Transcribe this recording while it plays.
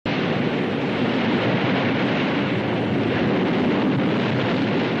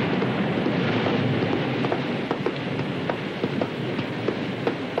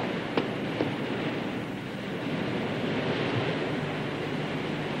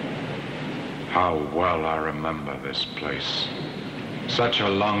How well I remember this place. Such a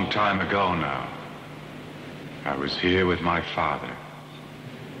long time ago now. I was here with my father.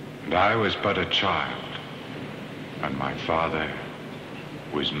 And I was but a child. And my father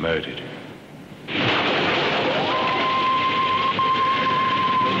was murdered.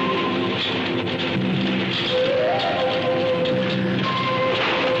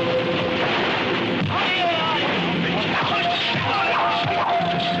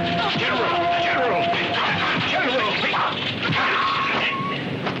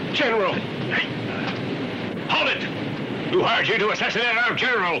 General! Hold it! Who hired you to assassinate our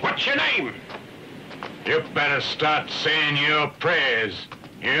general? What's your name? You better start saying your prayers.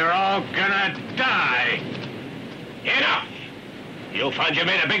 You're all gonna die. Enough! You'll find you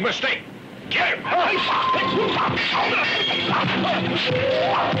made a big mistake. Get him!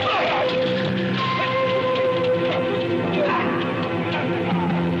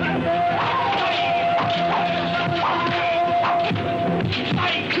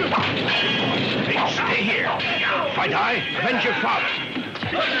 Stay here. If I die, avenge your father.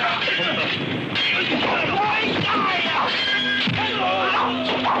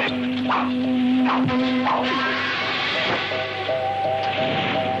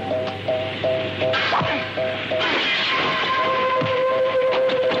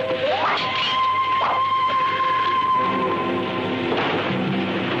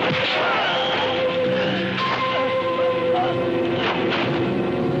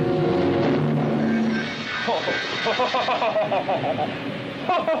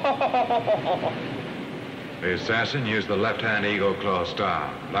 The assassin used the left-hand eagle claw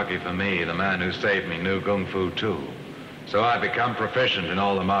star. Lucky for me, the man who saved me knew Kung Fu too. So I've become proficient in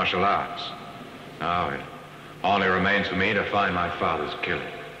all the martial arts. Now it only remains for me to find my father's killer.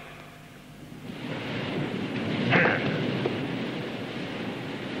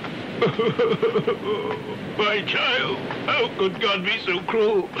 My child, how could God be so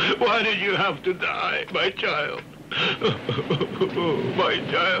cruel? Why did you have to die, my child? My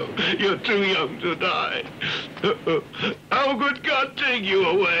child, you're too young to die. How could God take you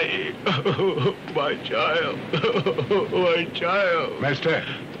away? My child, my child. Mister,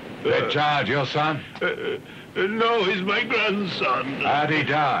 that child your son? No, he's my grandson. How'd he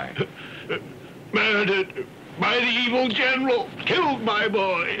die? Murdered by the evil general. Killed my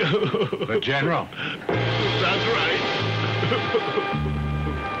boy. The general? That's right.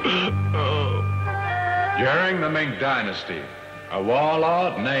 Oh. During the Ming Dynasty, a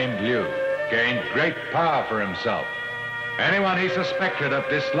warlord named Liu gained great power for himself. Anyone he suspected of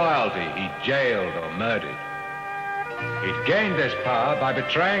disloyalty, he jailed or murdered. He'd gained this power by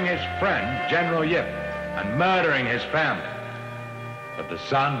betraying his friend, General Yip, and murdering his family. But the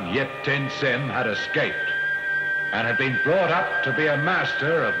son, Yip Tin Sim, had escaped and had been brought up to be a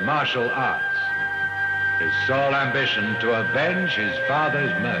master of martial arts. His sole ambition to avenge his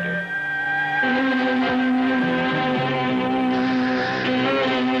father's murder.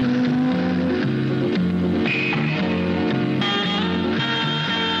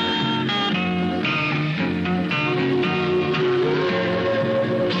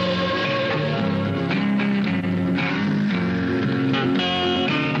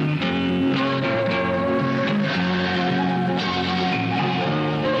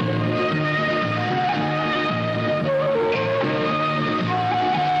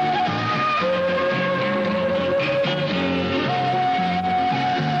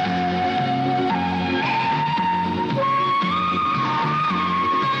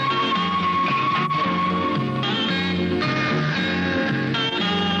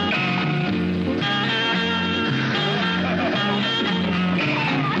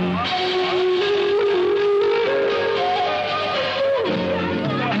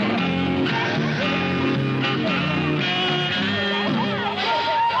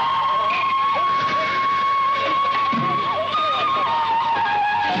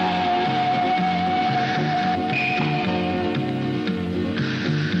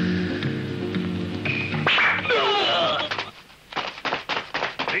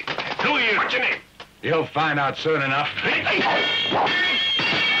 You'll find out soon enough.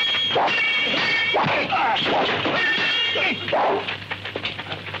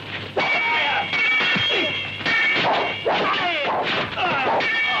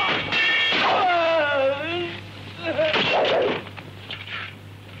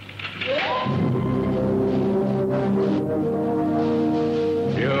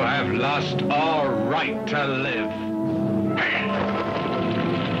 You have lost all right to live.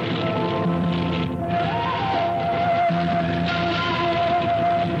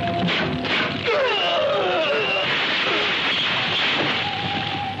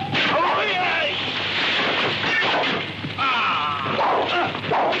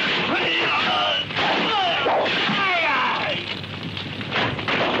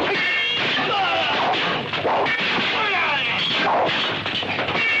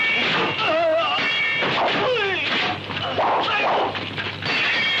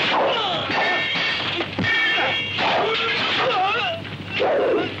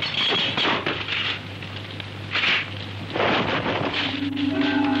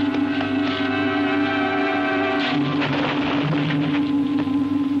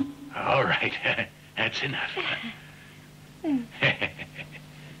 that's enough.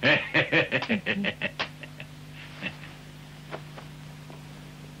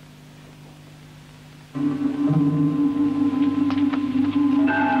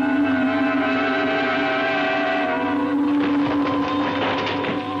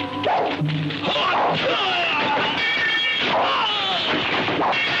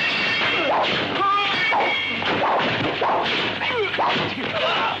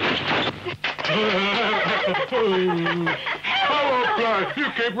 You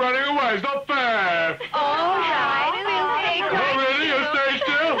keep running away. It's not fair. All right, we'll take Oh, really? You stay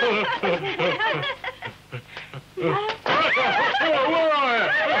still? Where are you?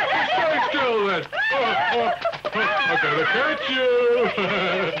 Stay still, then. I'm going to catch you.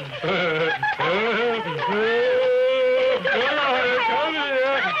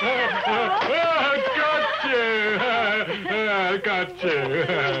 I got you.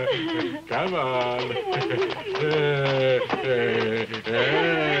 Come on.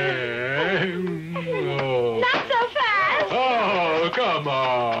 Not so fast. Oh, come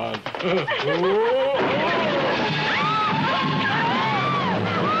on.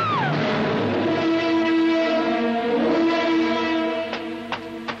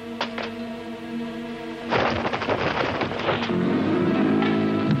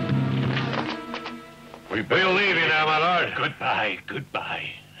 We'll leave you now, my lord. Goodbye, goodbye.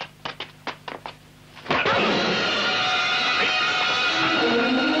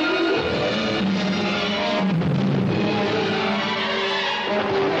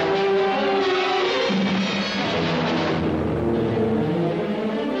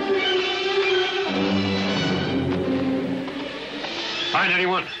 Find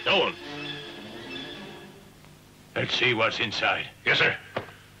anyone? No one. Let's see what's inside. Yes, sir.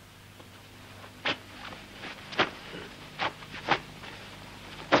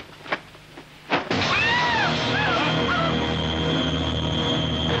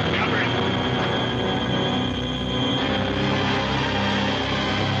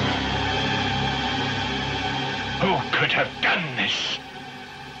 Who could have done this?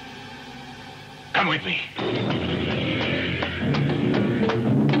 Come with me.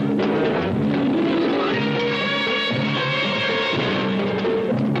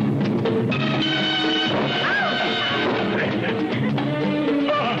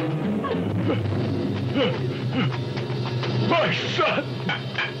 My son!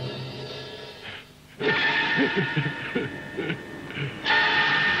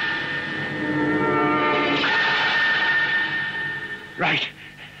 Right.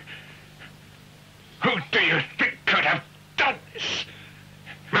 Who do you think could have done this?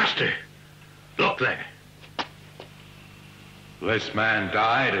 Master, look there. This man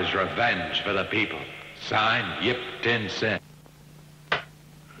died as revenge for the people. Signed, Yip Tin Sin.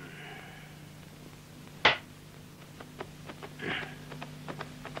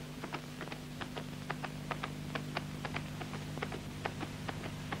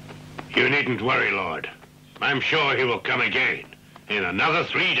 You needn't worry, Lord. I'm sure he will come again in another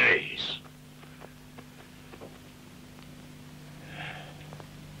 3 days.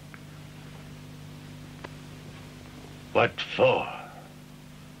 What for?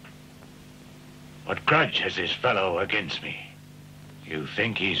 What grudge has this fellow against me? You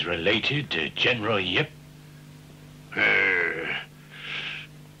think he's related to General Yip?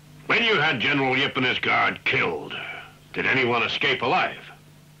 When you had General Yip and his guard killed, did anyone escape alive?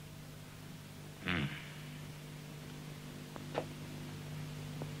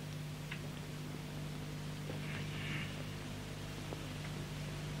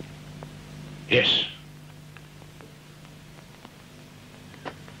 Yes.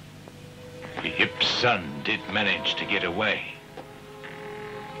 Yip's son did manage to get away.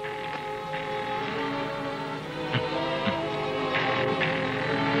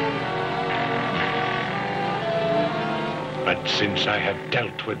 But since I have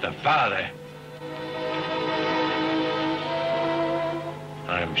dealt with the father,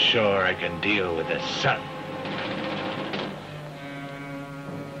 I'm sure I can deal with the son.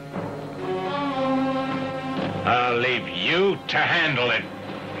 I'll leave you to handle it.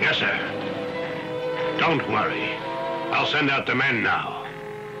 Yes, sir. Don't worry. I'll send out the men now.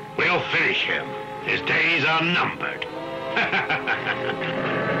 We'll finish him. His days are numbered.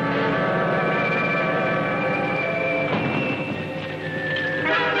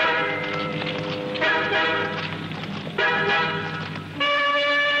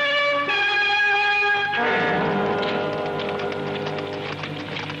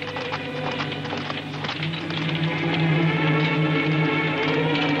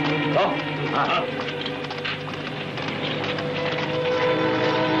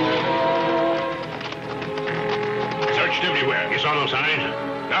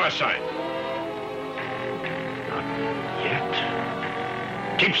 dollar sign. Not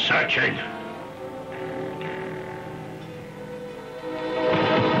yet. Keep searching.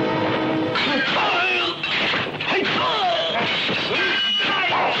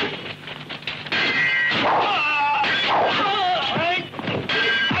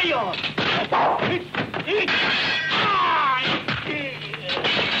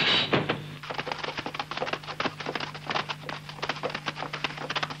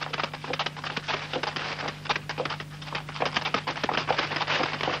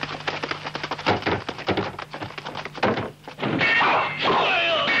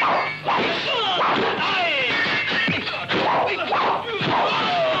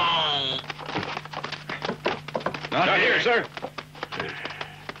 Not here, sir.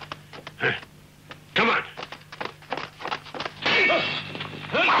 Come on.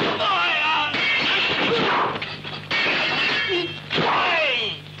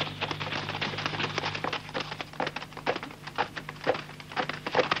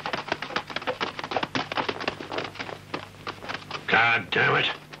 God damn it.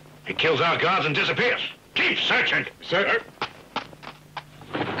 He kills our guards and disappears. Keep searching. Sir.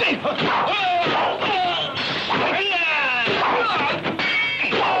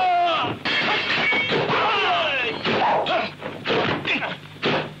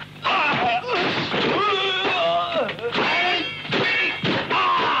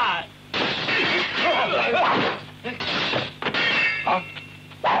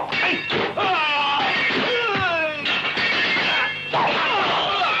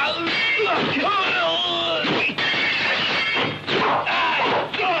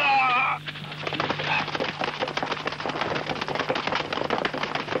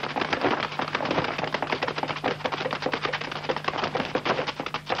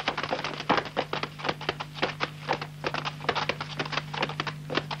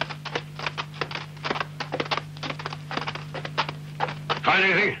 Find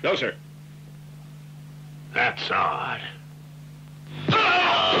anything? No, sir. That's odd.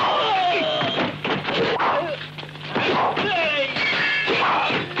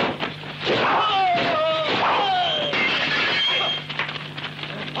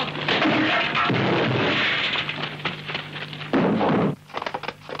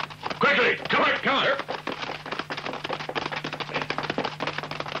 Quickly, come on, come on.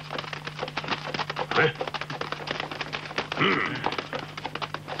 Huh?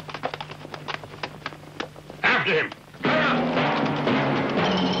 After him.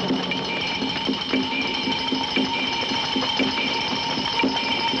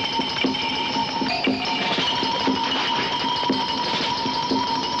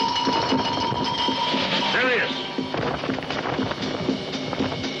 There he is.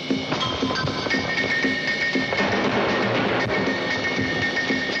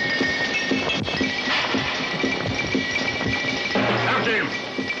 After him.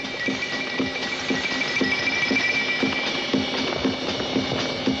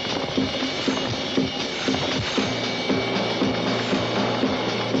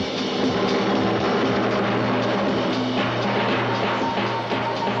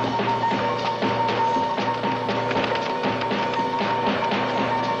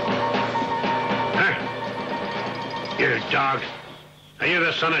 You dog. Are you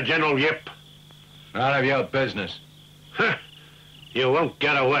the son of General Yip? None of your business. Huh. You won't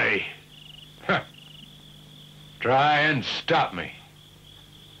get away. Huh. Try and stop me.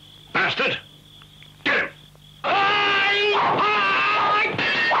 Bastard! Get him!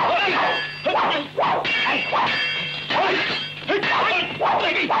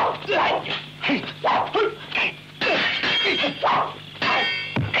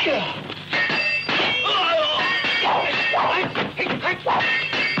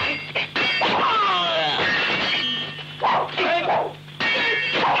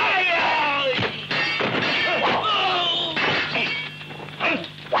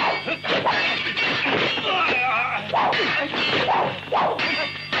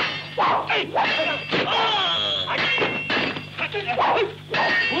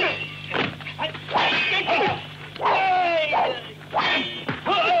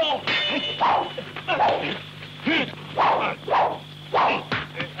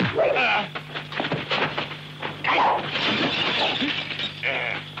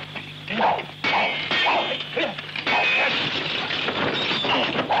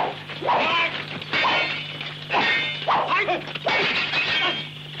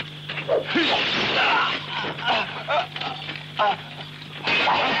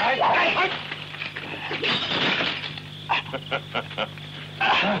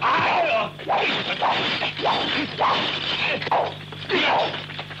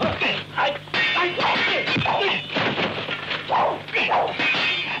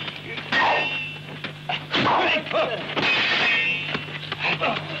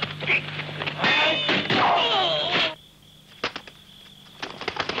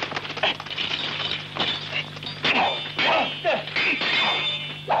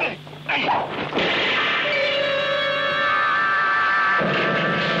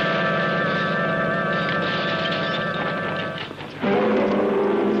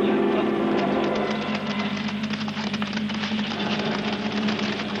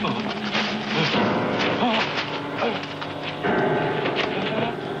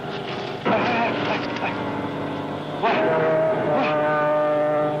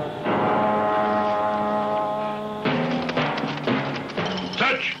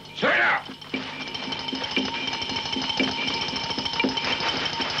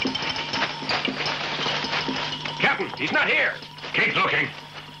 He's not here. Keep looking.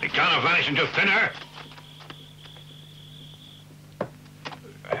 The gun will vanish into thin air.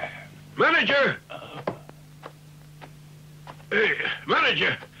 Manager! Hey,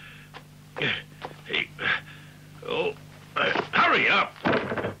 manager! Hey, hurry up!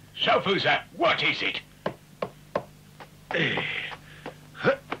 Shalfuza, what is it?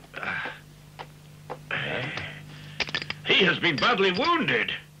 He has been badly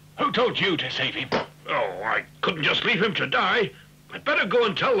wounded. Who told you to save him? Oh, I couldn't just leave him to die. I'd better go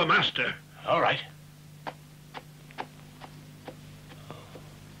and tell the master. All right.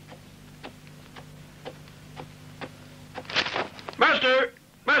 Master!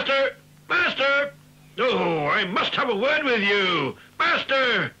 Master! Master! Oh, I must have a word with you.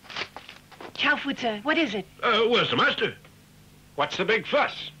 Master! Shalfuza, what is it? Where's the master? What's the big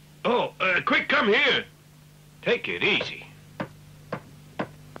fuss? Oh, quick, come here. Take it easy.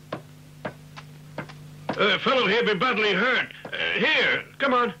 A fellow here been badly hurt. Here,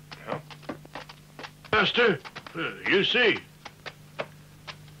 come on. Yeah. Master, you see.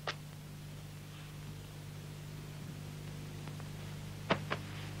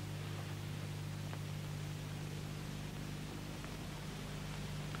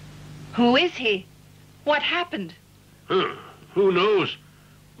 Who is he? What happened? Who knows?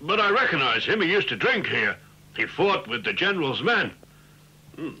 But I recognize him. He used to drink here. He fought with the general's men.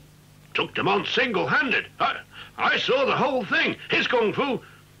 Took them on single-handed. I saw the whole thing. His kung fu,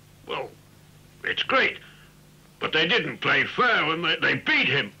 well, it's great. But they didn't play fair when they beat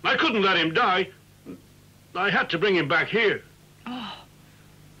him. I couldn't let him die. I had to bring him back here. Oh.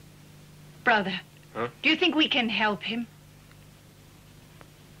 Brother, Huh? do you think we can help him?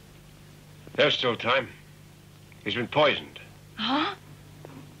 There's still time. He's been poisoned. Huh?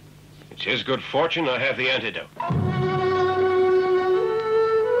 It's his good fortune I have the antidote.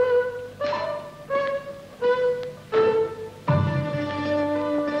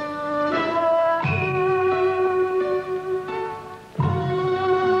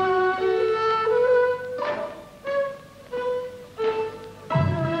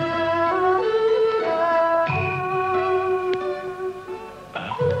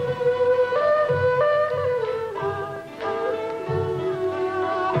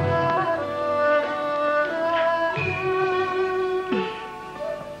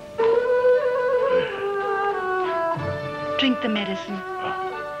 Drink the medicine.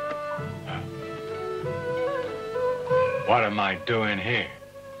 What am I doing here?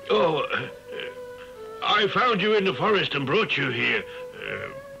 Oh, I found you in the forest and brought you here.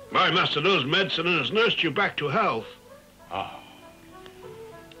 My master knows medicine and has nursed you back to health. Oh.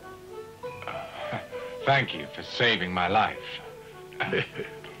 Thank you for saving my life.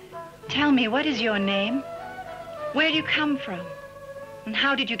 Tell me, what is your name? Where do you come from? And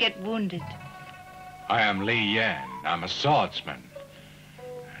how did you get wounded? I am Li Yan. I'm a swordsman.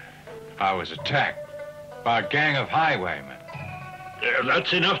 I was attacked by a gang of highwaymen.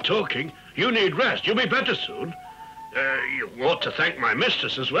 That's enough talking. You need rest. You'll be better soon. You ought to thank my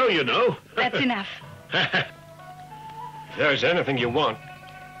mistress as well, you know. That's enough. If there's anything you want,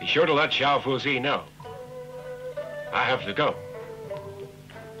 be sure to let Xiao Fuzi know. I have to go.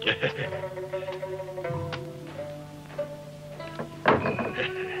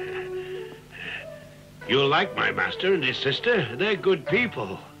 You'll like my master and his sister. They're good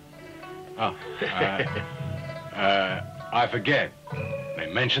people. Oh, I forget. They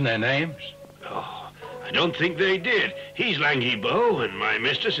mention their names? Oh, I don't think they did. He's Lang Yibo and my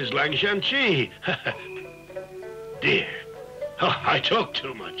mistress is Lang Shanqi. Dear. Oh, I talk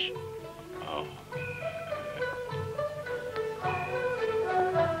too much. Oh.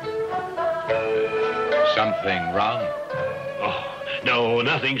 Something wrong? Oh, No,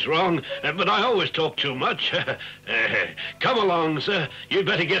 nothing's wrong, but I always talk too much. Come along, sir. You'd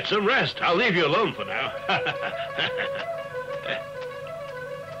better get some rest. I'll leave you alone for now.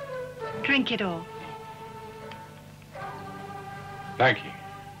 Drink it all. Thank you.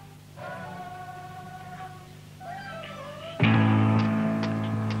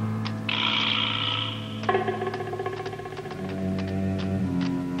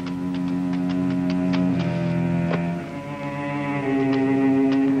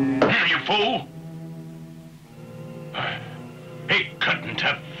 Fool! He couldn't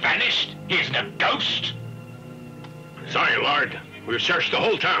have vanished. He isn't a ghost. Sorry, Lord. We've searched the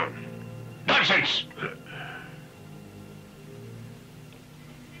whole town. Nonsense!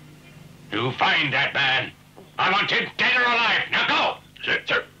 You find that man. I want him dead or alive. Now go! Sir,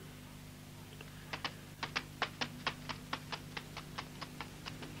 sir.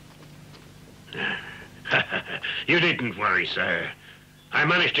 You needn't worry, sir. I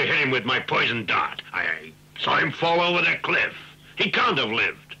managed to hit him with my poison dart. I saw him fall over the cliff. He can't have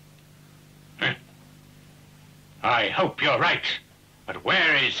lived. I hope you're right. But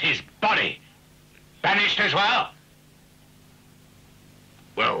where is his body? Vanished as well?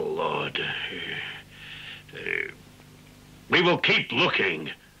 Well, Lord, we will keep looking.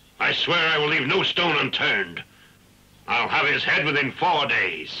 I swear I will leave no stone unturned. I'll have his head within 4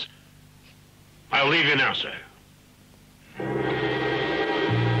 days. I'll leave you now, sir.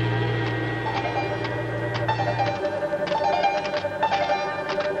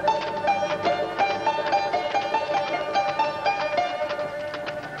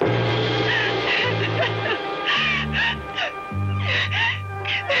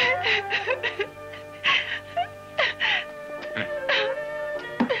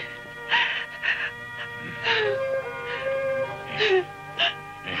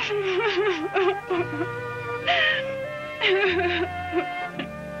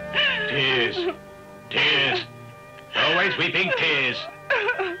 Tears. Tears. Always weeping tears.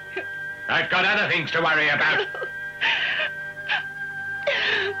 I've got other things to worry about.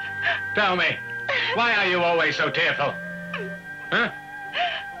 Tell me, why are you always so tearful? Huh?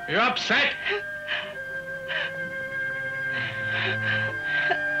 You upset?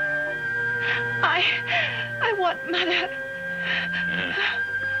 I want Mother.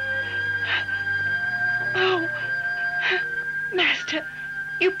 Oh, Master,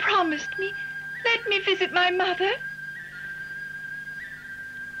 you promised me. Let me visit my mother.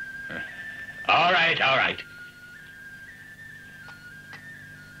 All right, all right.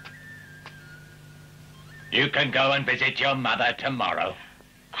 You can go and visit your mother tomorrow.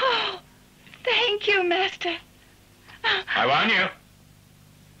 Oh, thank you, Master. I warn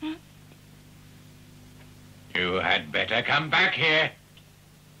you. You had better come back here.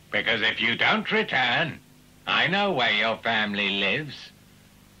 Because if you don't return, I know where your family lives.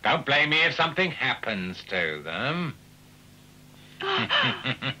 Don't blame me if something happens to them.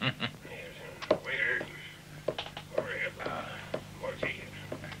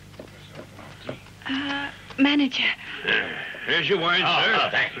 Manager. Here's your wine, sir. Oh,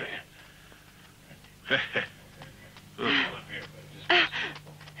 thank you.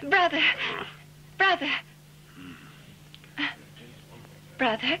 Brother.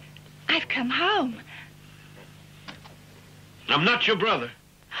 Brother, I've come home. I'm not your brother.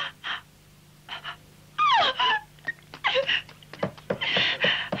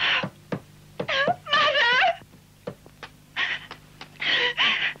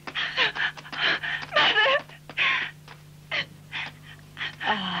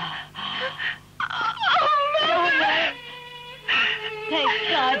 Thank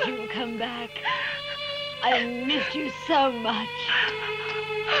God you've come back. I missed you so much.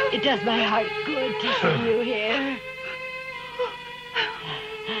 It does my heart good to see you here.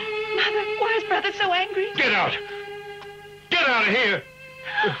 Mother, why is Brother so angry? Get out! Get out of here!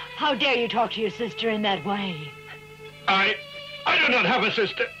 How dare you talk to your sister in that way? I do not have a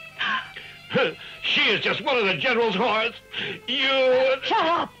sister. She is just one of the General's whores. You...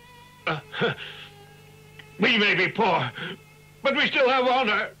 Shut up! We may be poor, but we still have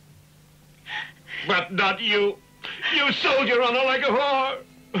honor. But not you. You sold your honor like a whore.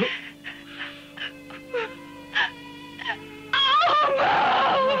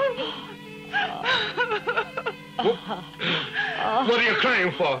 What are you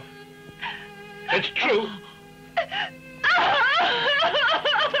crying for? It's true.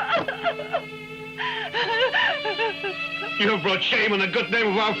 You have brought shame on the good name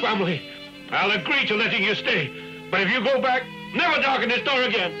of our family. I'll agree to letting you stay. But if you go back, never darken this door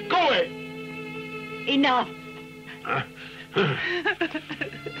again. Go away. Enough.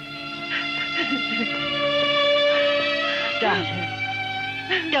 Daughter,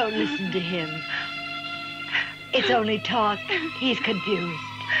 Don't listen to him. It's only talk. He's confused.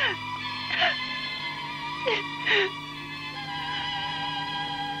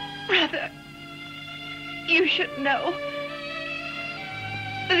 Brother, you should know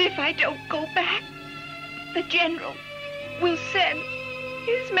that if I don't go back, the General will send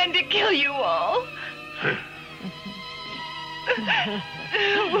his men to kill you all.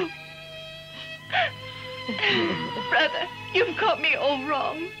 Brother, you've got me all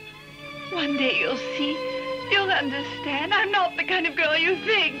wrong. One day you'll see, you'll understand. I'm not the kind of girl you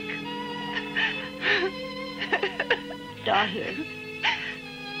think. Daughter,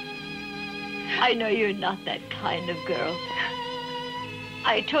 I know you're not that kind of girl.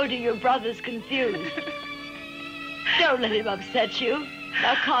 I told you your brother's confused. Don't let him upset you.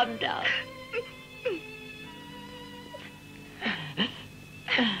 Now calm down.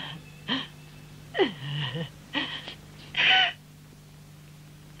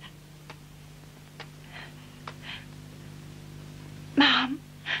 Mom,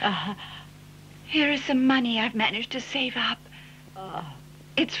 here is some money I've managed to save up.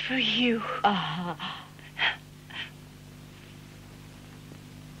 It's for you.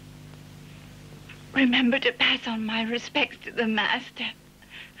 Remember to pass on my respects to the master.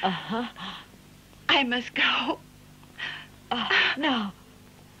 I must go. No.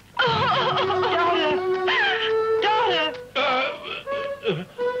 Daughter! Daughter!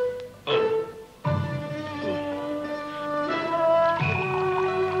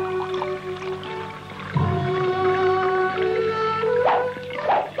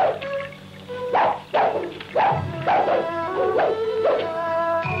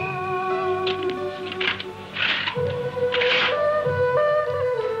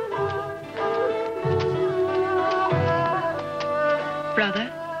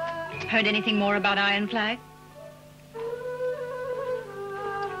 Brother, heard anything more about Iron Flag?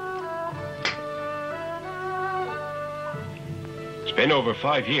 It's been over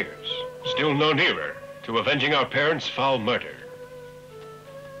 5 years. Still no nearer to avenging our parents' foul murder.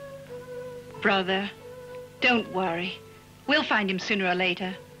 Brother, don't worry. We'll find him sooner or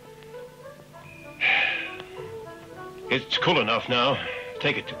later. It's cool enough now.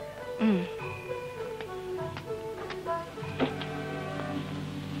 Take it to him.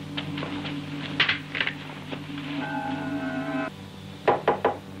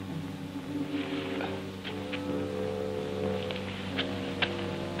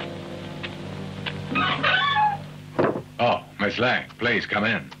 Oh, Miss Lang, please come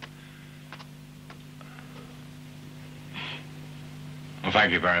in. Well,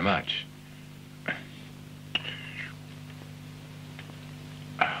 thank you very much.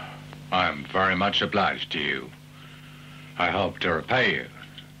 I'm very much obliged to you. I hope to repay you.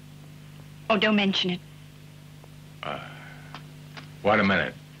 Oh, don't mention it. Wait a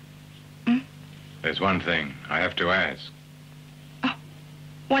minute. There's one thing I have to ask. Oh,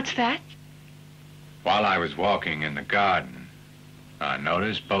 what's that? While I was walking in the garden, I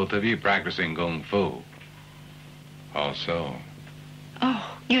noticed both of you practicing kung fu. Also,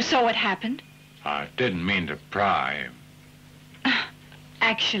 Oh, you saw what happened? I didn't mean to pry.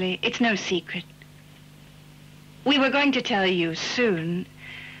 Actually, it's no secret. We were going to tell you soon.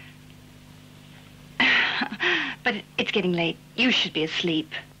 But it's getting late. You should be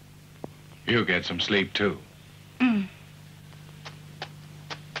asleep. You get some sleep, too.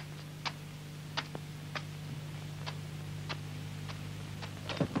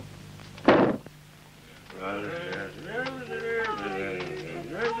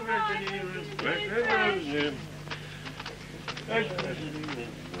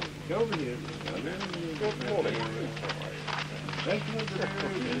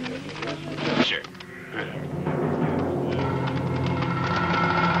 Sure.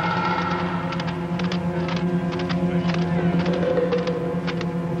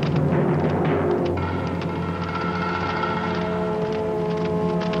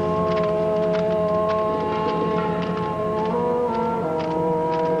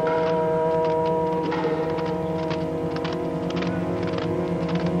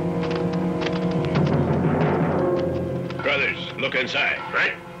 Brothers, look inside,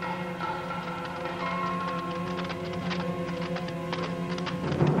 right?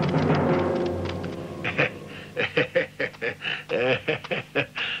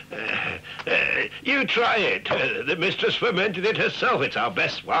 You try it. The mistress fermented it herself. It's our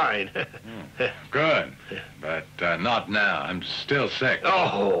best wine. Good, but not now. I'm still sick.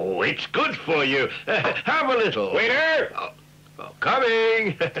 Oh, it's good for you. Have a little. Waiter! Oh,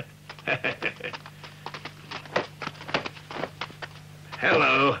 coming.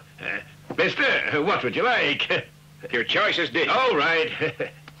 Hello. Mister, what would you like? Your choice is dish. All right.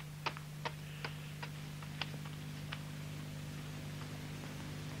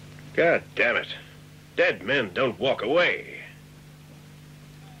 God damn it. Dead men don't walk away.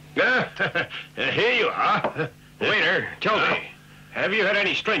 Here you are. Waiter, tell me, have you had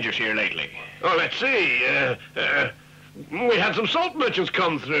any strangers here lately? Oh, let's see. We had some salt merchants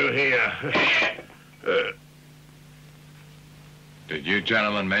come through here. Did you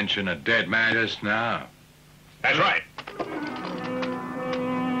gentlemen mention a dead man just now? That's right.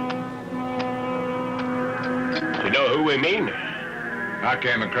 You know who we mean? I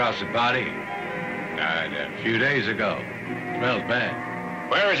came across a body. Died a few days ago. Smells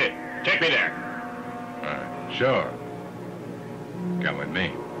bad. Where is it? Take me there. Sure. Come with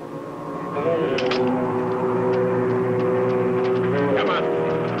me. Come on.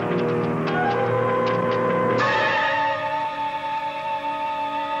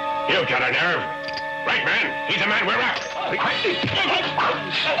 You've got a nerve. Right, man. He's the man we're after.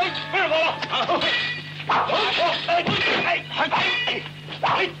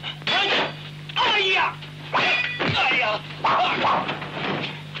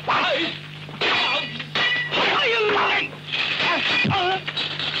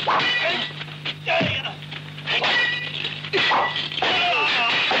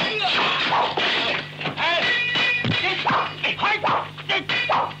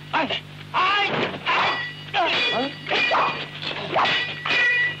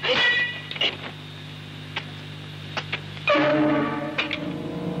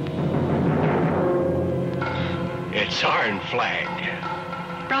 It's Iron Flag.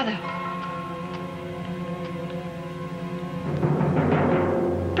 Brother.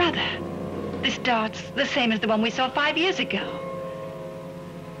 Brother, this dart's the same as the one we saw 5 years ago.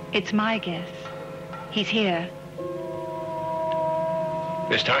 It's my guess. He's here.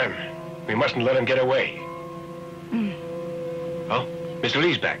 This time, we mustn't let him get away. Oh, Mr.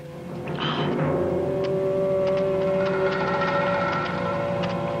 Lee's back.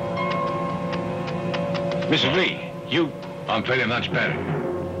 Mrs. Lee, you... I'm feeling much better.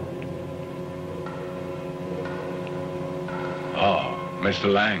 Oh,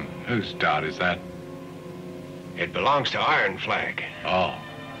 Mr. Lang, whose dart is that? It belongs to Iron Flag. Oh.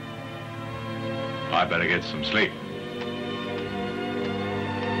 I better get some sleep.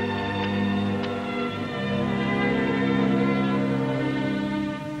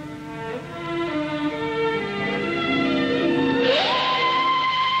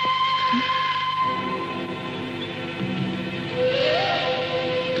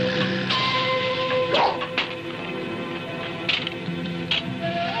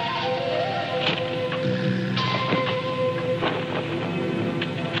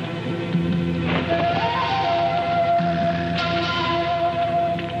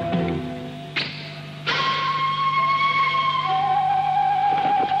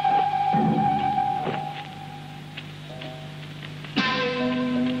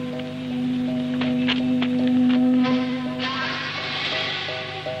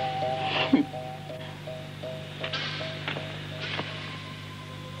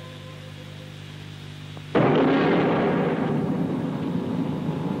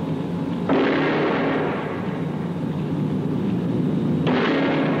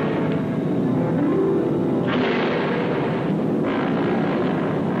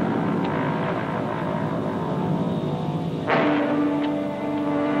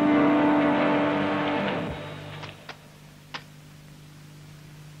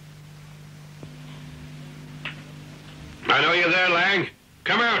 I know you're there, Lang.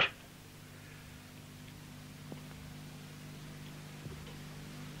 Come out.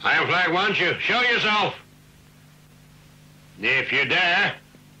 Iron Flag wants you. Show yourself. If you dare.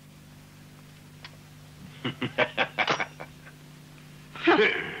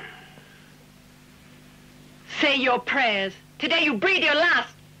 Say your prayers. Today you breathe your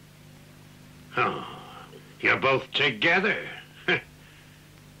last. Oh, you're both together.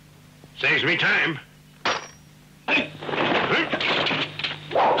 Saves me time.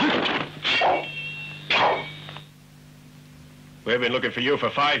 We've been looking for you for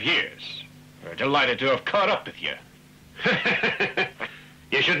 5 years. We're delighted to have caught up with you.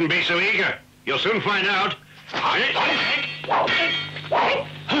 You shouldn't be so eager. You'll soon find out.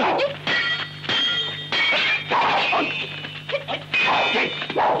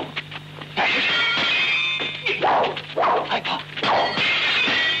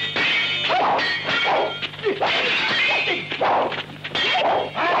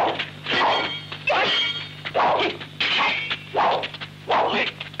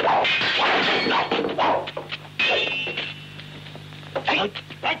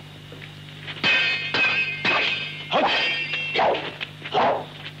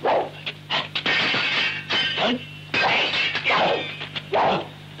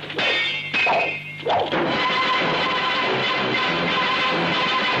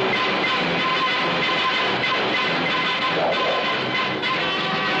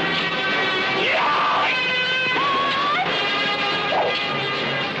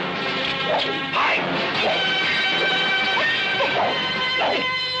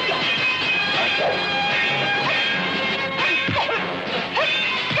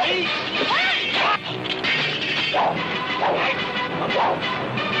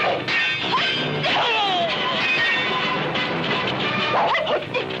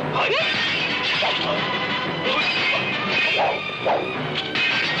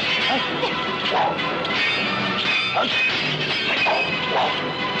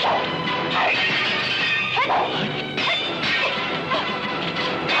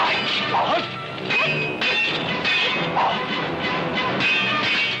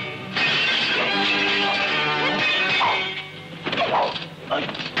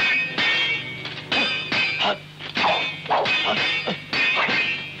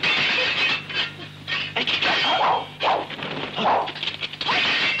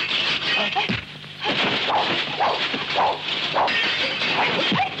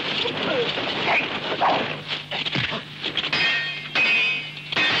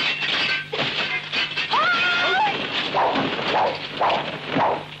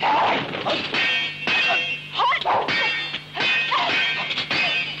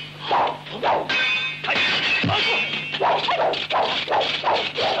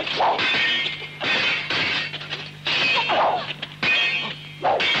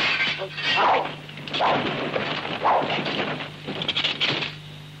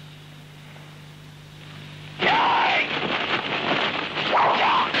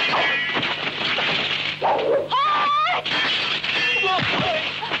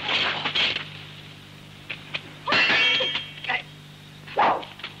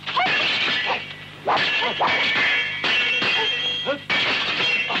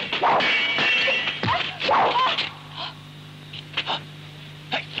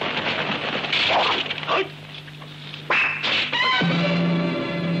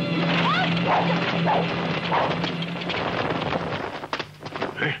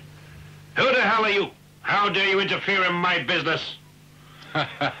 Who the hell are you? How dare you interfere in my business?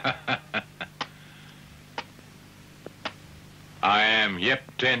 I am Yip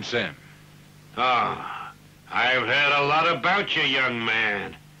Tin-Sim. Ah, I've heard a lot about you, young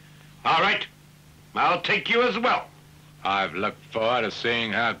man. All right, I'll take you as well. I've looked forward to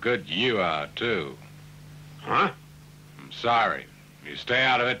seeing how good you are, too. Huh? I'm sorry. You stay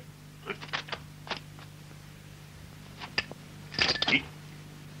out of it.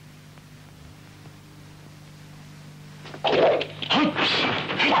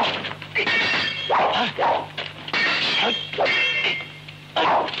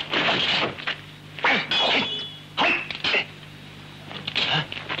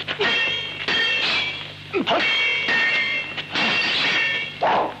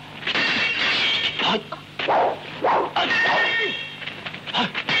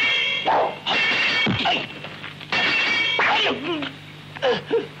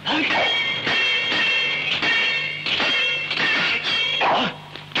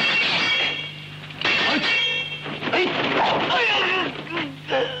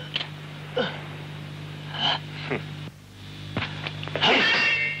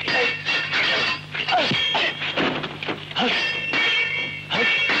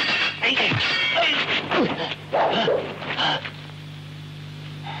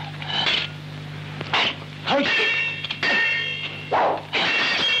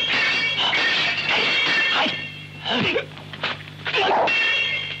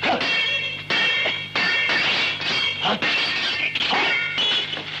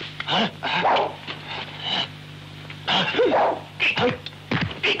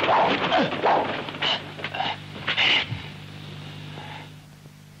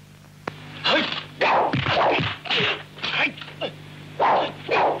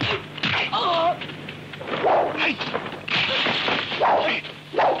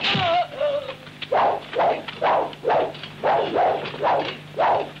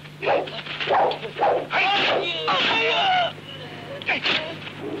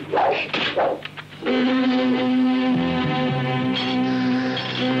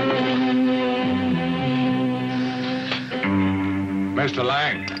 Mr.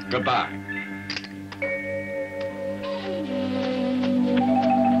 Lang, goodbye.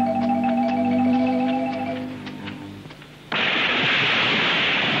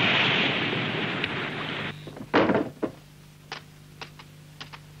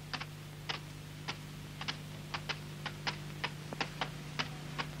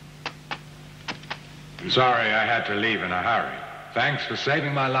 Sorry I had to leave in a hurry. Thanks for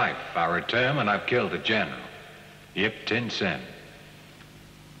saving my life. I'll return when I've killed the general. Yip Tin-Sim.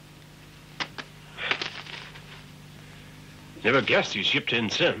 Never guessed he's Yip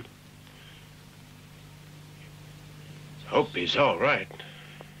Tin-Sim. Hope he's all right.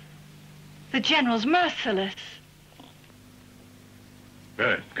 The general's merciless.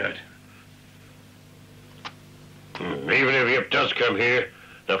 Good, good. Even if Yip does come here,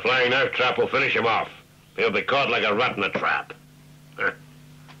 the flying knife trap will finish him off. He'll be caught like a rat in a trap. Huh?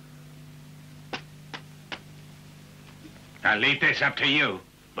 I'll leave this up to you.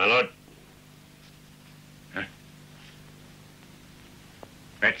 My lord. Huh?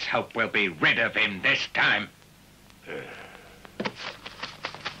 Let's hope we'll be rid of him this time.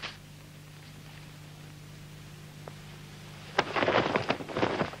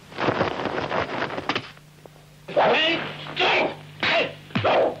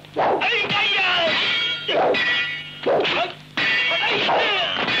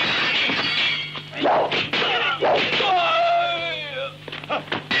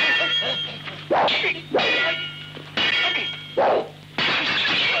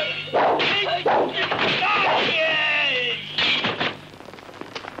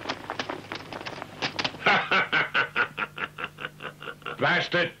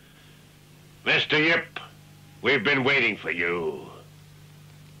 Bastard! Mr. Yip, we've been waiting for you.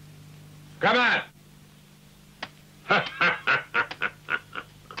 Come on!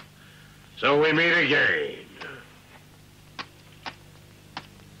 So we meet again.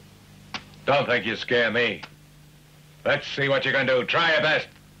 Don't think you scare me. Let's see what you can do. Try your best.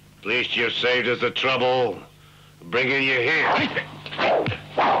 At least you saved us the trouble bringing you here.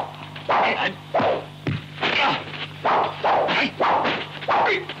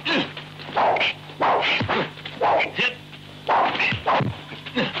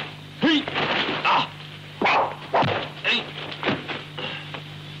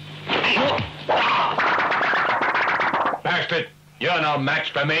 Bastard, you're no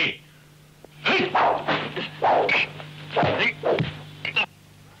match for me.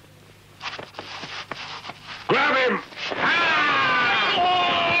 Grab him!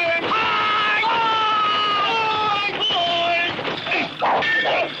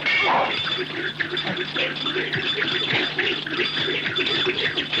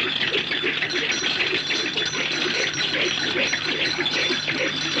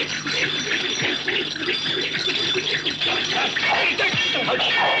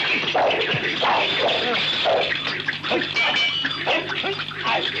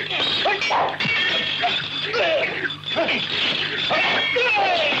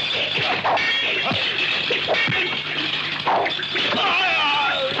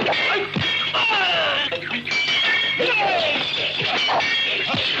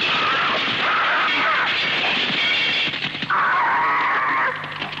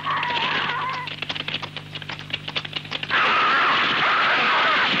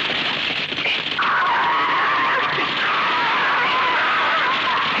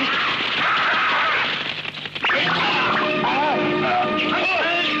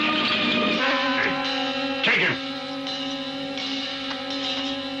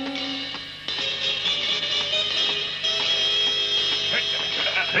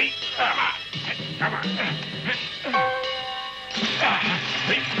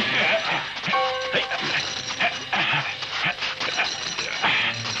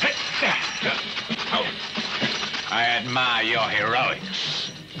 I admire your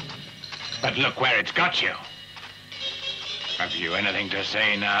heroics, but look where it's got you. Have you anything to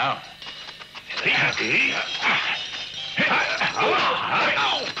say now?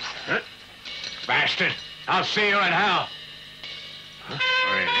 Bastard, I'll see you in hell.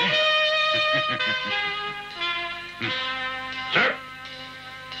 Really? Sir?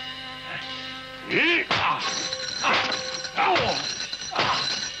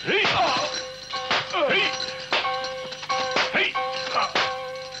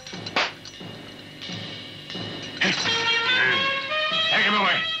 Take him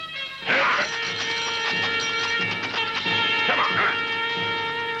away. Come on.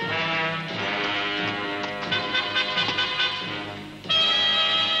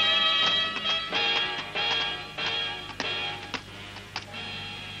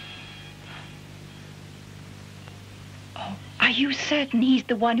 Are you certain he's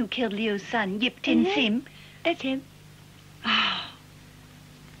the one who killed Liu's son, Yip Tin Sim? That's him. Oh.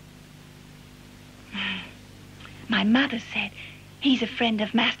 My mother said he's a friend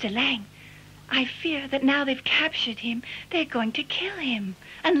of Master Lang. I fear that now they've captured him, they're going to kill him,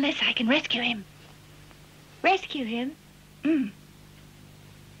 unless I can rescue him. Rescue him?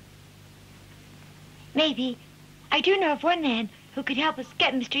 Maybe. I do know of one man who could help us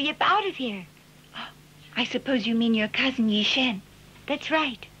get Mr. Yip out of here. I suppose you mean your cousin Yi Shen. That's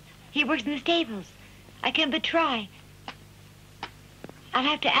right. He works in the stables. I can but try. I'll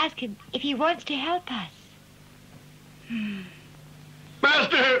have to ask him if he wants to help us.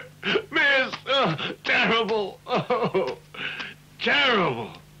 Master! Miss! Oh, terrible! Oh,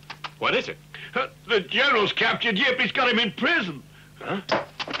 terrible! What is it? The general's captured Yip. He's got him in prison. Huh?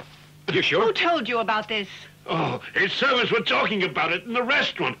 You sure? Who told you about this? Oh, his servants were talking about it in the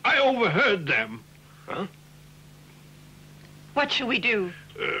restaurant. I overheard them. Huh? What shall we do?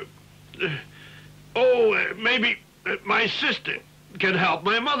 Maybe my sister can help.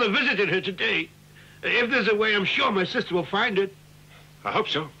 My mother visited her today. If there's a way, I'm sure my sister will find it. I hope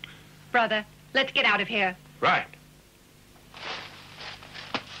so. Brother, let's get out of here. Right.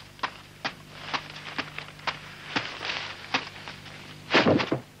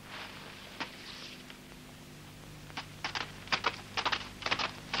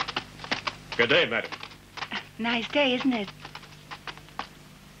 Good day, madam. Nice day, isn't it?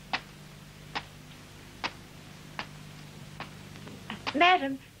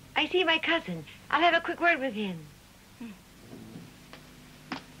 Madam, I see my cousin. I'll have a quick word with him.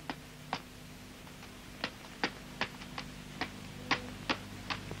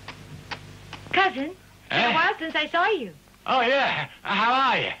 Cousin, it's been a while since I saw you. Oh, yeah. How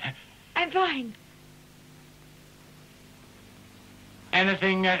are you? I'm fine.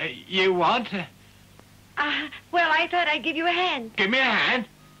 Anything you want? Well, I thought I'd give you a hand. Give me a hand.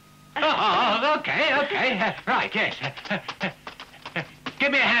 Oh, okay. Right, yes.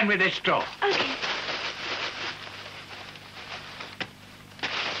 Give me a hand with this straw. Okay.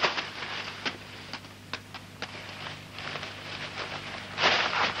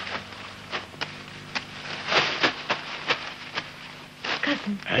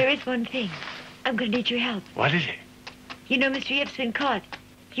 Cousin, there is one thing. I'm going to need your help. What is it? You know Mr. Yip's been caught.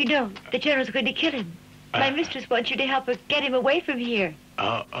 You know, the general's going to kill him. My mistress wants you to help her get him away from here.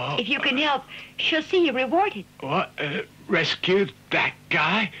 If you can help, she'll see you rewarded. What? Rescue that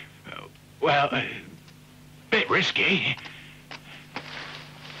guy? Well, bit risky.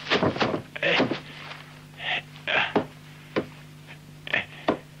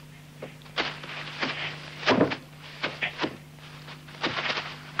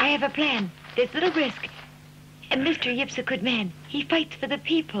 have a plan. There's little risk. And Mr. Yip's a good man. He fights for the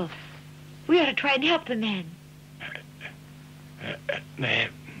people. We ought to try and help the man.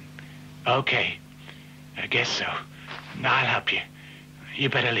 Okay. I guess so. I'll help you. You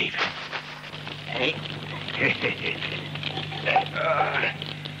better leave. Hey.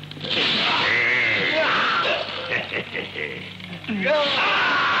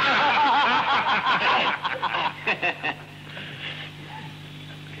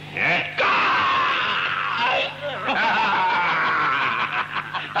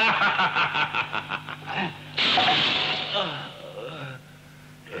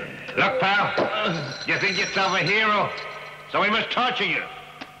 Look, pal, you think yourself a hero, so we must torture you.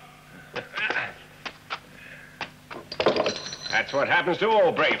 That's what happens to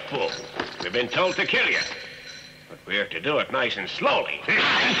all brave fools. We've been told to kill you, but we're to do it nice and slowly.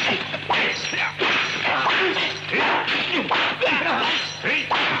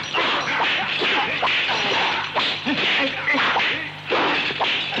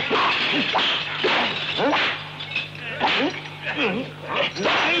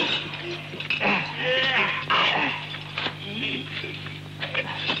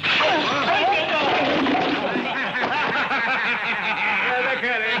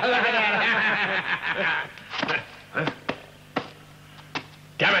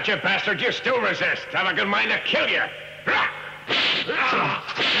 Damn it, you bastard, you still resist. Have a good mind to kill you.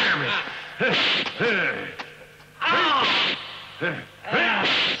 Damn it.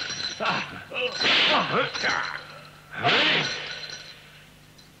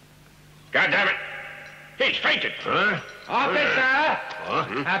 God damn it. He's fainted. Officer!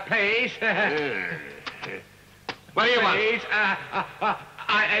 Please. What do you want? Please,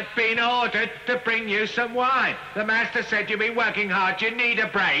 I've been ordered to bring you some wine. The master said you've been working hard. You need a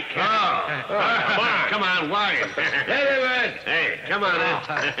break. Come on, wine. Hey, come on.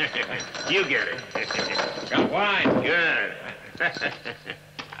 You get it. Got wine. Good.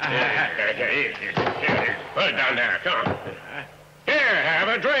 Put it down there. Come on. Here, have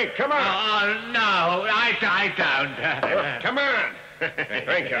a drink. Come on. Oh, no, I don't. Come on.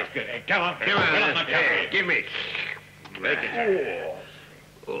 Drink up. Come on. Come on. Hey, give me. Make it.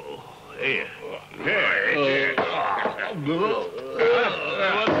 Oh, here. What's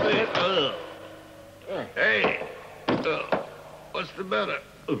this? Hey. What's the matter?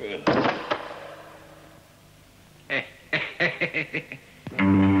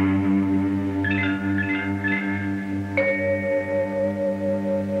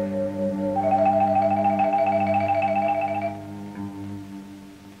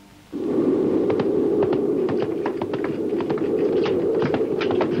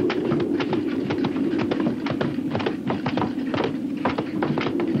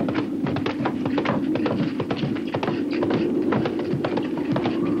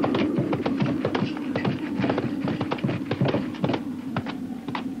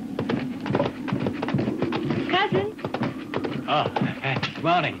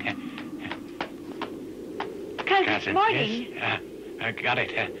 Morning. Cousin, morning. Yes, I got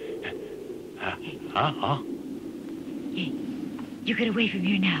it. You get away from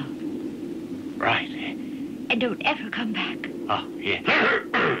here now. Right. And don't ever come back. Oh, yeah.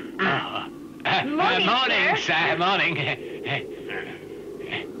 Morning, sir. Morning.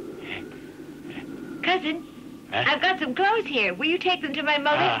 Cousin, I've got some clothes here. Will you take them to my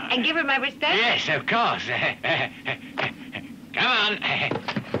mother and give her my respect? Yes, of course. Come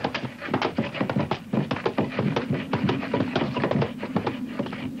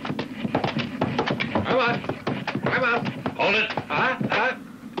on. Come on. Hold it.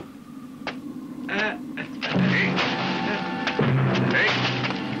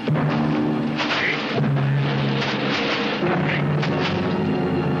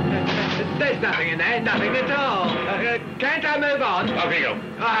 There's nothing in there, nothing at all. Can't I move on? Off you go.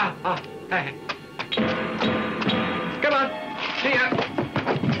 Come on. See ya.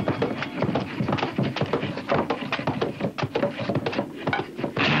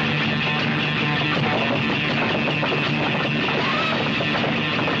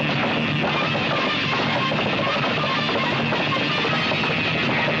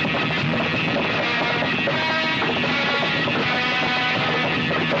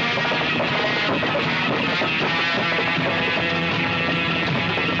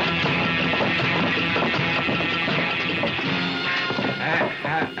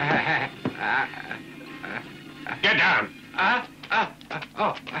 Get down.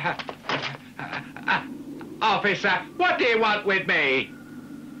 Officer, what do you want with me?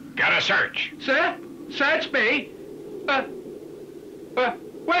 Got a search. Sir? Search me?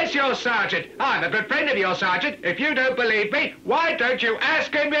 Where's your sergeant? I'm a good friend of your sergeant. If you don't believe me, why don't you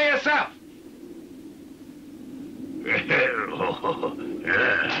ask him yourself?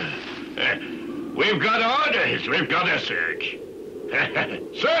 We've got orders. We've got to search.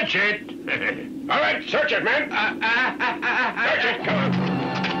 Search it. All right, search it, man. Search it, come on.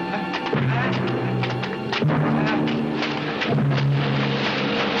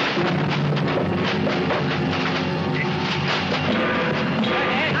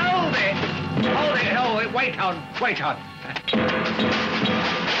 Hold it. Wait on.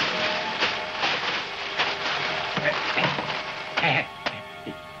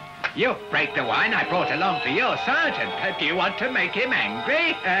 You break the wine I brought along for your sergeant. Do you want to make him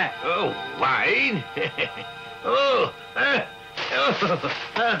angry? Oh, wine?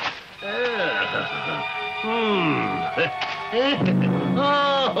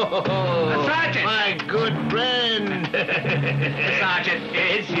 Sergeant! My good friend! Sergeant,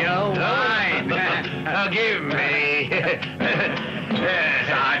 here's your wine. Give me.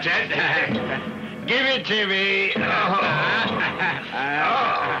 Sergeant. Give it to me.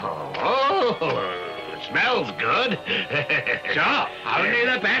 Smells good. Sure, only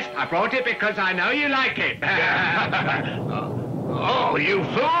the best. I brought it because I know you like it. Oh, you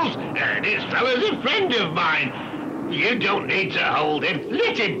fools! This fella's a friend of mine. You don't need to hold him.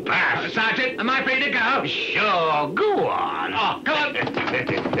 Let him pass. Sergeant, am I free to go? Sure, go on. Oh, come on.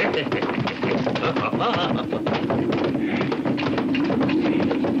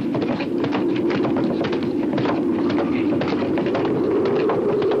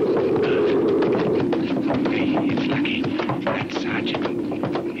 It's lucky. That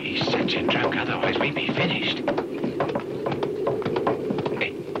sergeant, he's such a drunk, otherwise we'd be finished.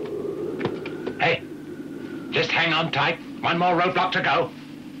 Hey, just hang on tight. One more roadblock to go.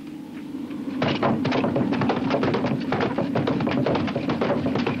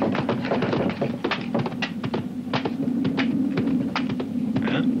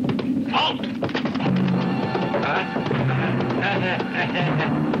 Halt!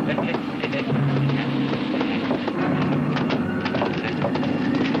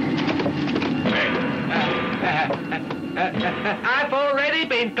 I've already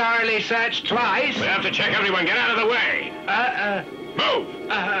been thoroughly searched twice. We have to check everyone. Get out of the way. Move!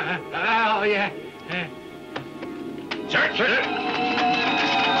 Oh, yeah. Search it.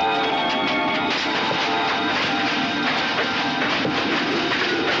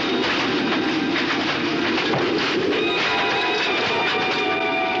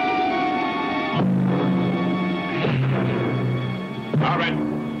 All right,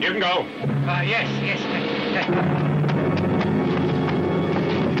 you can go. Yes.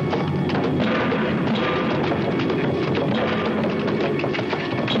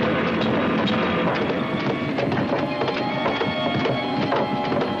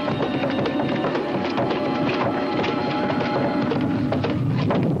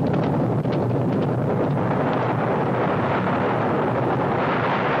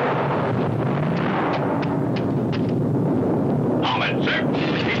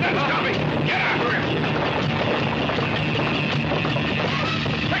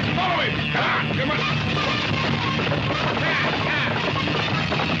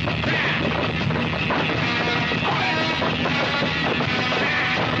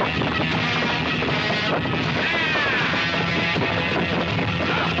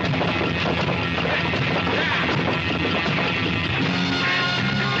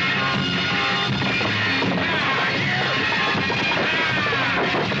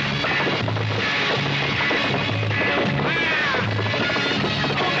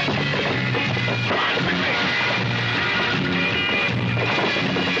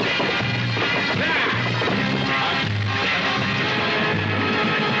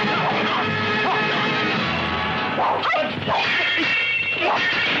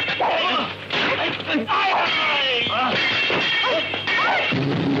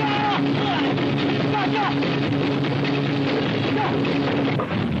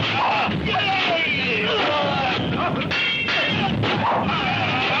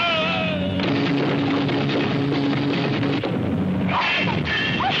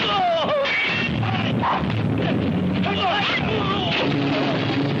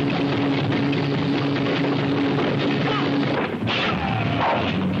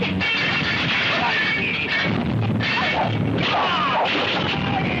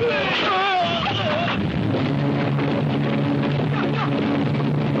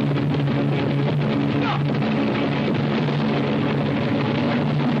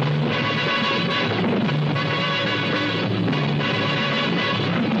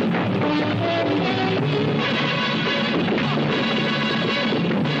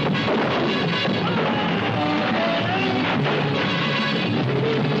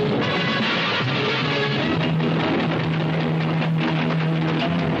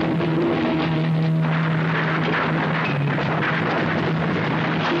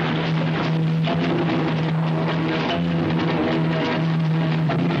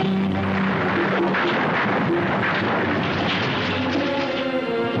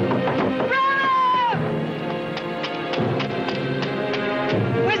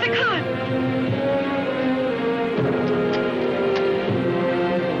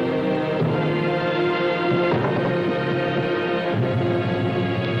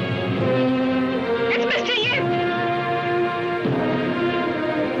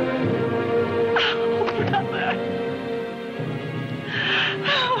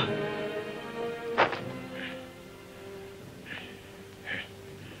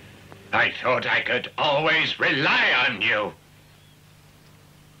 I thought I could always rely on you.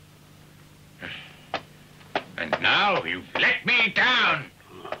 And now you've let me down.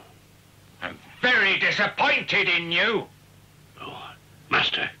 I'm very disappointed in you. Oh,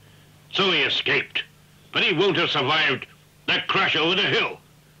 Master, so he escaped. But he won't have survived that crash over the hill.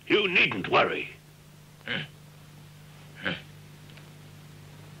 You needn't worry.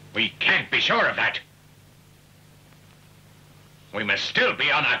 We can't be sure of that. We must still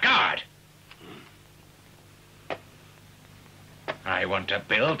be on our guard. I want to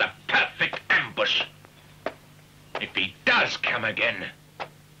build a perfect ambush. If he does come again.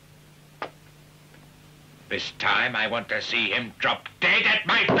 This time I want to see him drop dead at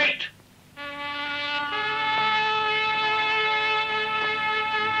my feet.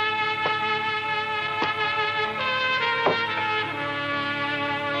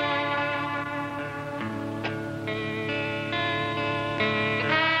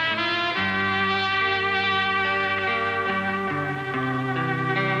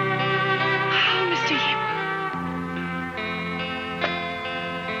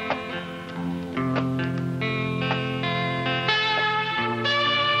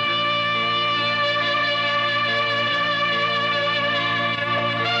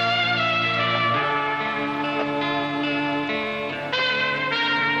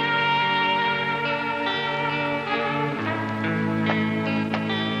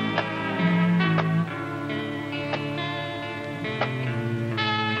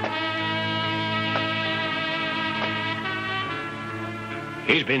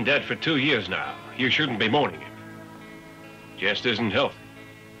 He's been dead for 2 years now. You shouldn't be mourning him. Just isn't healthy.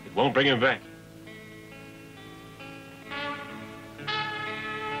 It won't bring him back.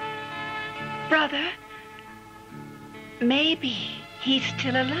 Brother, maybe he's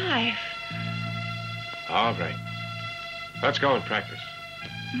still alive. All right. Let's go and practice.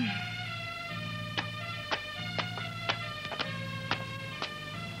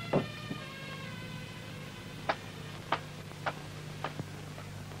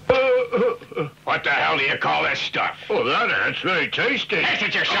 What the hell do you call this stuff? Oh, that's very tasty. Taste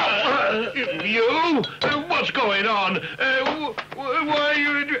it yourself. You? What's going on? Why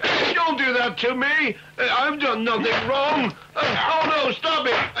you... Don't do that to me. I've done nothing wrong. Oh, no, stop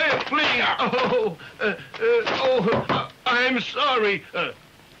it. Please. I'm sorry.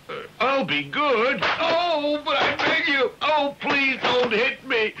 I'll be good. Oh, but I beg you. Oh, please don't hit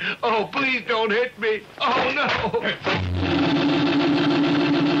me. Oh, please don't hit me. Oh, no.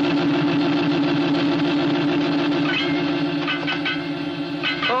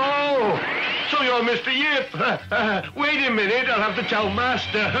 So you're Mr. Yip. Wait a minute, I'll have to tell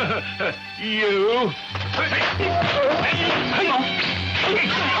Master. You.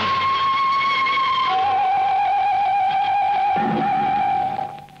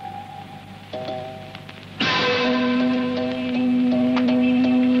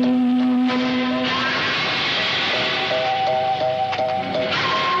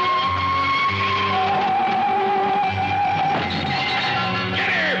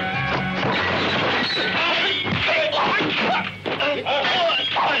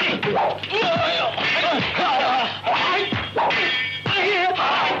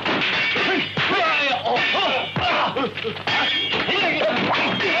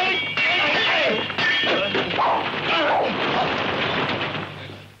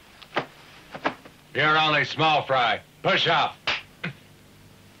 You're only small fry. Push off.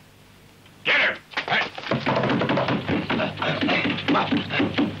 Get him.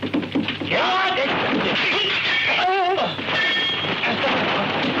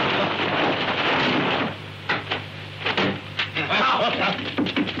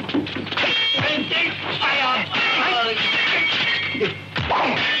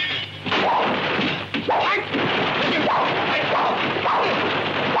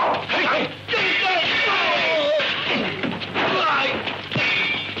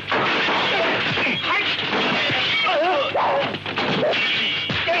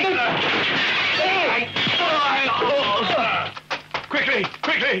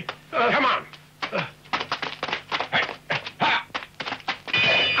 Quickly! Come on!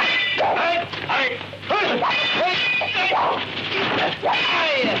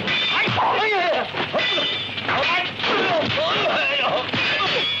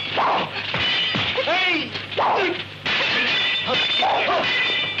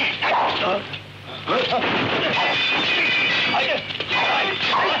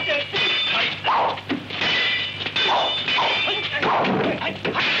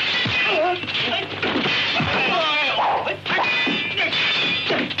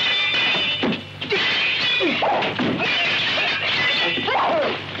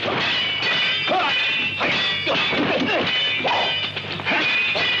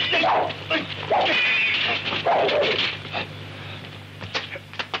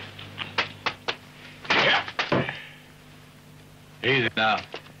 now.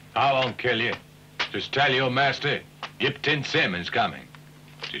 I won't kill you. Just tell your master, Yip Tin Sim is coming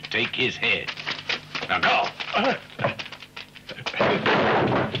to take his head. Now go!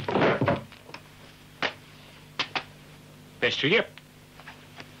 Mr. Yip.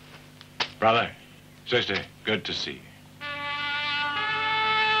 Brother, sister, good to see you.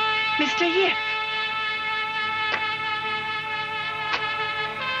 Mr. Yip.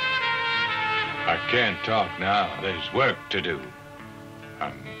 I can't talk now. There's work to do.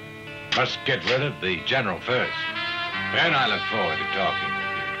 I must get rid of the general first. Then I look forward to talking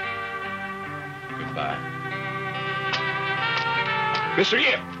with you. Goodbye. Mr.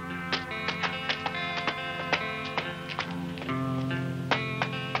 Yip.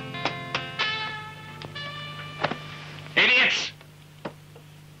 Idiots!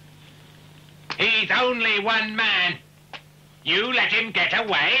 He's only one man. You let him get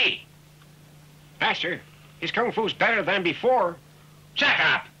away. Master, his kung fu's better than before. Shut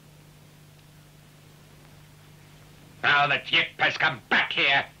up! Now that Yip has come back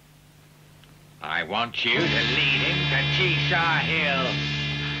here, I want you to lead him to Chisha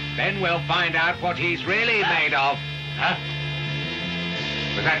Hill. Then we'll find out what he's really made of. Huh?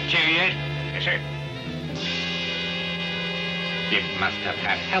 Was that you, Yip? Yes, sir. Yip must have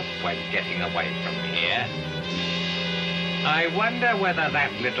had help when getting away from here. I wonder whether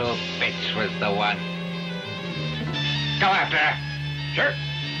that little bitch was the one. Go after her. Sure.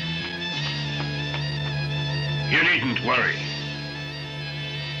 You needn't worry.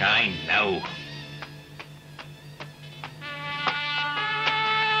 I know.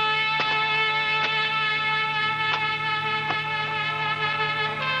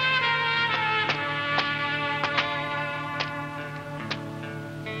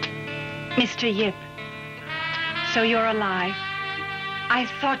 Mr. Yip, so you're alive. I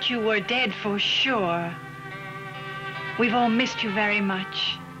thought you were dead for sure. We've all missed you very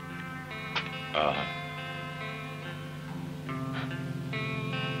much.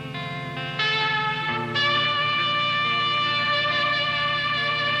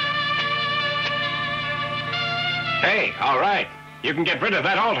 Hey, all right. You can get rid of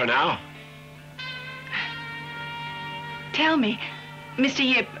that altar now. Tell me, Mr.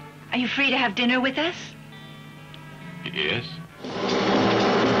 Yip, are you free to have dinner with us? Yes?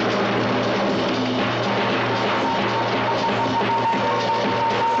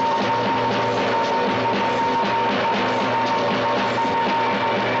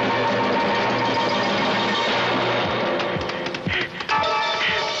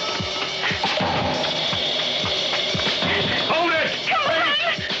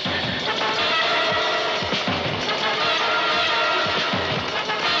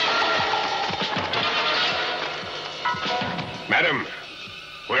 Madam,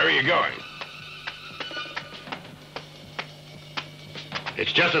 where are you going?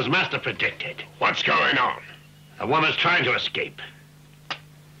 It's just as Master predicted. What's going on? The woman's trying to escape.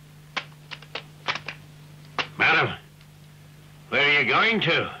 Madam, where are you going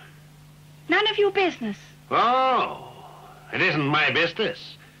to? None of your business. Oh, it isn't my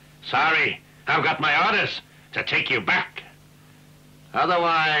business. Sorry, I've got my orders to take you back.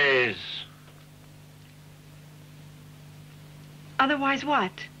 Otherwise... Otherwise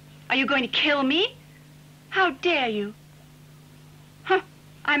what? Are you going to kill me? How dare you? Huh,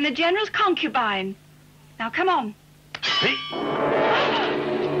 I'm the General's concubine. Now come on. Hey.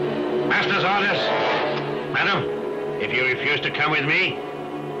 Master's orders. Madam, if you refuse to come with me,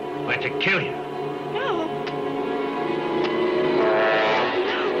 we're to kill you. No.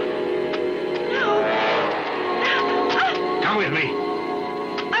 No. No. Come with me.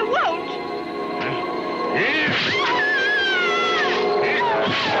 I won't.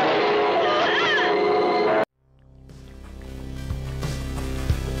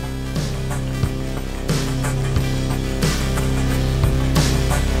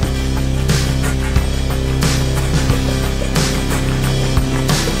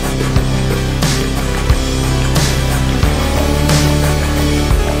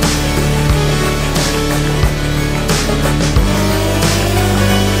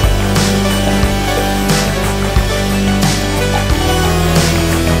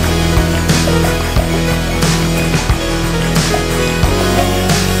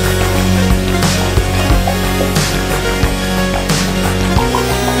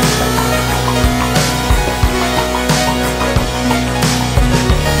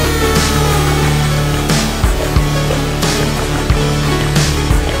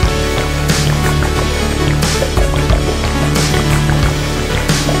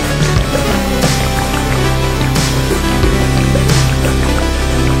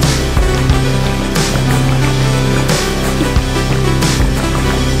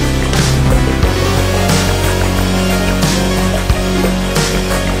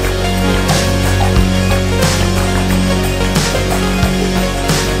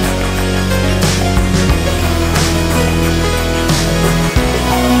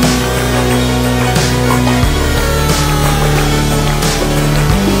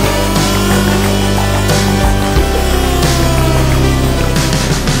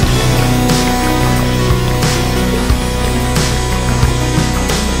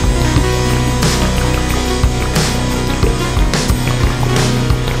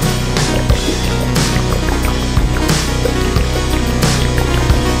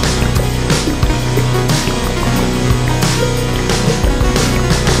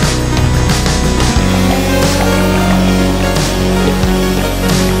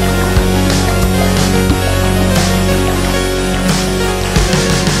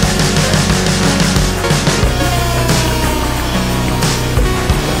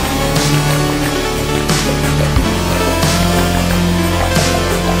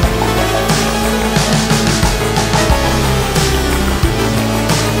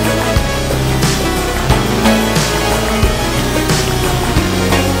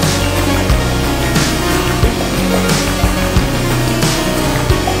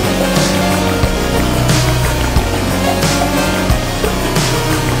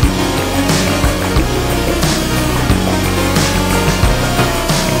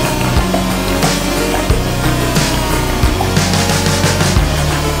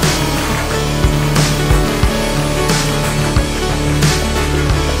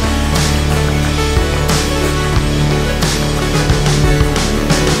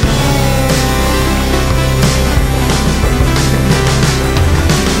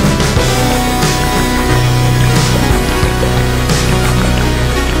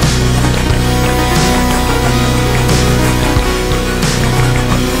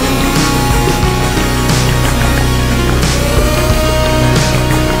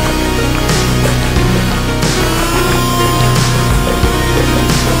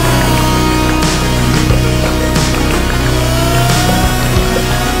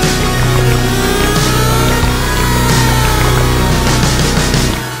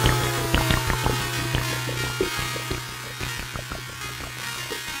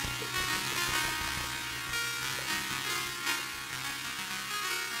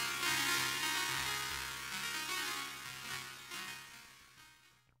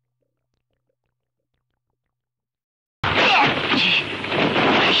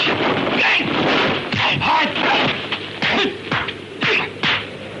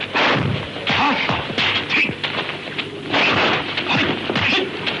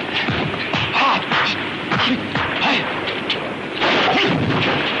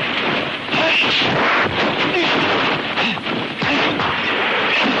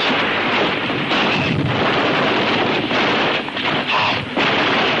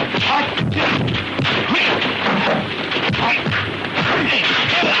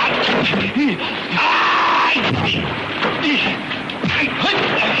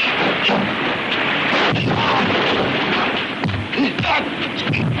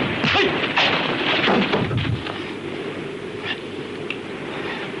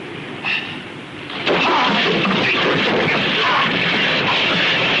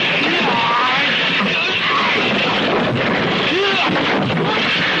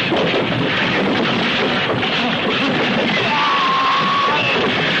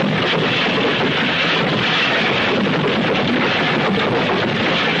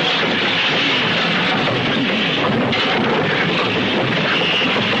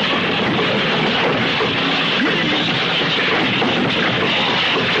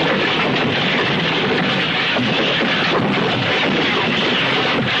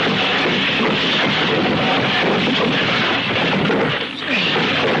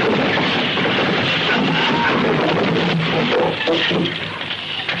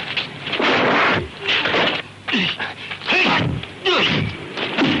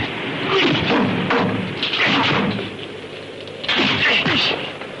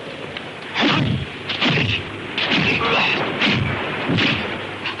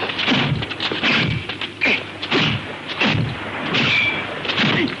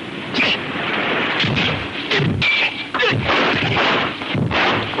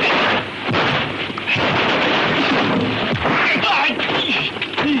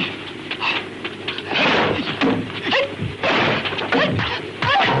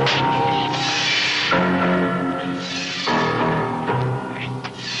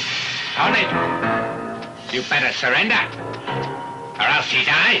 Hold it. You better surrender, or else she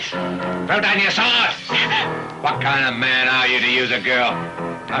dies. Throw down your sword. What kind of man are you to use a girl?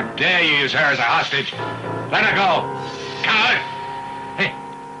 How dare you use her as a hostage? Let her go. Coward!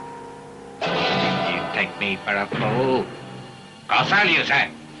 You take me for a fool. Of course I'll use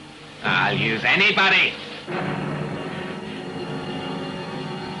her. I'll use anybody.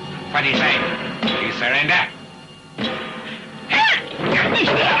 What do you say? You surrender?